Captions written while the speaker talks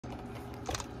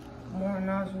More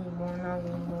announcements. Good morning,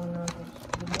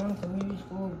 Community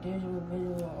School of Digital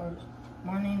Visual Arts.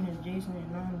 My name is Jason,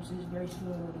 and I'm in 6th grade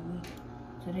student of the week.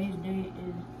 Today's date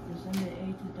is December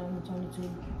 8, 2022.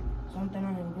 Something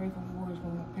I am grateful for is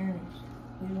from my parents.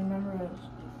 Please remember us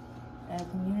at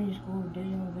Community School of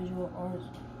Digital Visual Arts.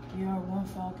 We are one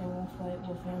flock and one flight,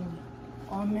 one family.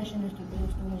 Our mission is to build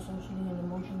students socially and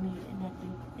emotionally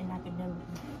and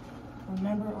academically.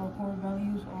 Remember, our core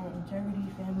values are integrity,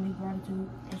 family, gratitude,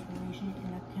 inspiration,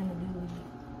 and accountability.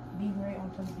 Be great on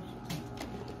purpose.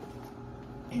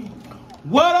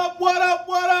 What up, what up,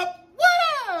 what up,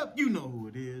 what up? You know who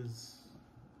it is.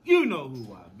 You know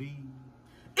who I be.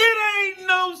 It ain't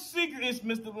no secret. It's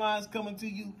Mr. Lyons coming to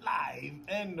you live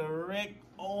and direct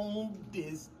on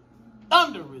this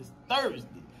thunderous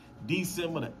Thursday,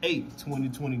 December the 8th,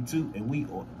 2022, and we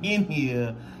are in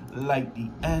here like the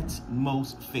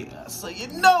atmosphere. So you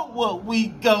know what we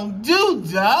gon' do,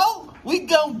 dawg? We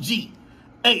gon'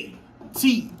 G-A-T-A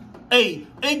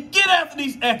and get after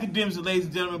these academics, ladies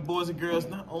and gentlemen, boys and girls.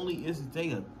 Not only is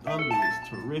today a thunderous,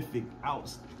 terrific,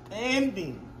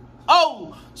 outstanding,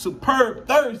 superb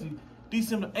Thursday,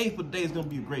 December 8th, but today is going to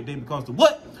be a great day because of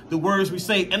what? The words we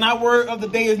say. And our word of the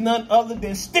day is none other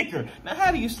than sticker. Now,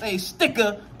 how do you say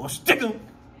sticker or sticker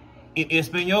in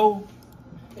Espanol?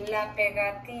 La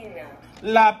pegatina.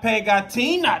 La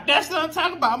pegatina. That's what I'm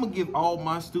talking about. I'm going to give all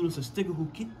my students a sticker who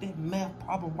get that math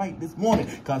problem right this morning.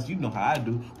 Because you know how I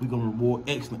do. We're going to reward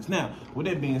excellence. Now, with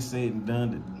that being said and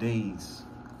done, today's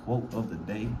quote of the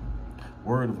day,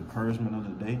 word of encouragement of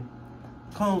the day,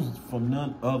 comes from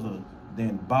none other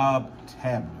than Bob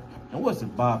Tabler. And what's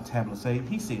did Bob Tabler say?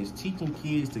 He says teaching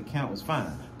kids to count is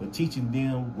fine, but teaching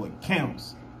them what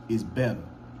counts is better.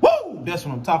 Woo! That's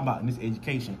what I'm talking about in this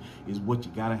education, is what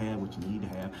you gotta have, what you need to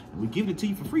have. And we give it to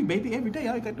you for free, baby, every day.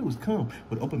 All you gotta do is come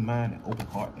with an open mind and open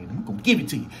heart, and we're gonna give it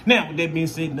to you. Now, with that being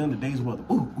said, none of the day's weather.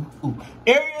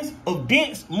 Areas of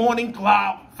dense morning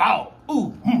cloud fall.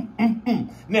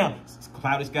 Now, it's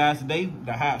cloudy skies today,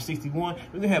 the high of 61.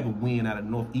 We're going to have a wind out of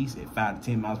the northeast at 5 to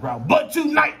 10 miles per hour. But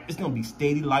tonight, it's going to be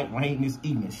steady light rain this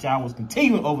evening. Showers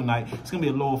continuing overnight. It's going to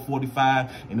be a low of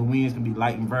 45, and the wind's going to be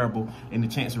light and variable. And the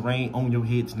chance of rain on your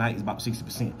head tonight is about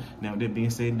 60%. Now, with that being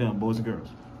said and done, boys and girls,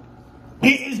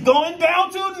 it is going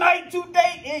down tonight,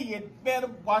 today, and you better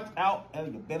watch out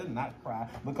and you better not cry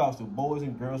because the boys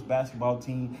and girls basketball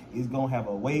team is going to have a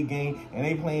away game, and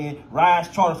they playing Rise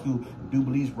Charter School. I do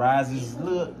believe Rise is a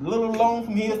little long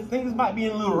from here. Things might be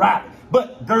a little rocky,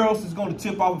 but girls is going to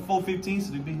tip off at 4:15,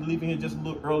 so they'll be leaving here just a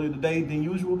little earlier today than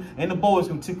usual, and the boys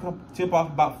going to tip off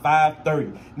about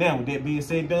 5:30. Now, with that being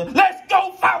said and done, let's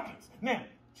go Falcons! Now,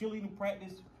 cheerleading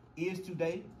practice is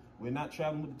today. We're not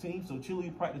traveling with the team, so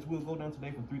cheerleading practice will go down today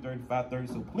from 3:30 to 5:30.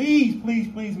 So please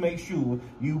make sure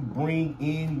you bring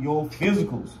in your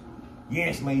physicals.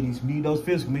 Yes, ladies, need those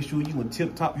physicals. Make sure you in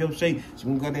tip-top health shape so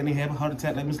we don't go down there and have a heart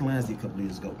attack like Mr. Lyons did a couple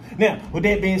years ago. Now, with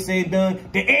that being said and done,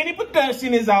 the Annie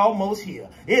production is almost here.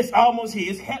 It's almost here.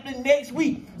 It's happening next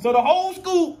week. So the whole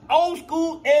school, old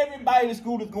school, everybody in the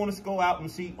school is going to go out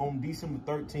and see on December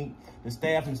 13th. The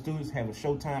staff and students have a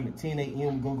showtime at 10 a.m.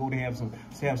 We're going to go there have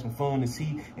some fun and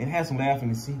see and have some laughing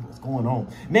and see what's going on.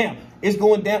 Now, it's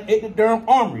going down at the Durham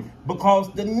Armory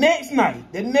because the next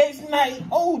night,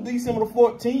 December the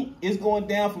 14th, is going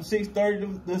down from 6:30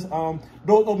 to this,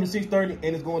 doors open at 6:30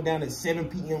 and it's going down at 7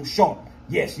 p.m. sharp.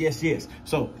 Yes.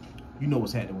 So, you know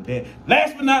what's happening with that.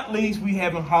 Last but not least, we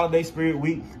having Holiday Spirit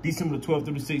Week, December the 12th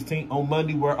through the 16th. On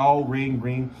Monday, we're all red and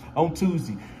green. On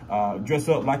Tuesday, dress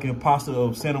up like an apostle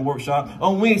of Santa Workshop.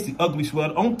 On Wednesday, ugly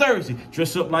sweater. On Thursday,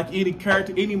 dress up like any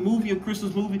character, any movie or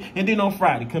Christmas movie. And then on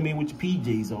Friday, come in with your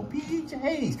PJs on.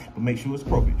 PJs. But make sure it's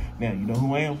appropriate. Now, you know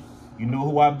who I am. You know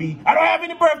who I be. I don't have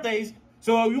any birthdays.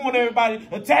 So if you want everybody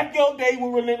to attack your day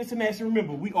with relentless tenacity,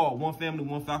 remember, we are one family,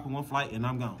 one falcon, one flight, and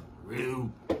I'm gone.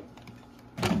 Real.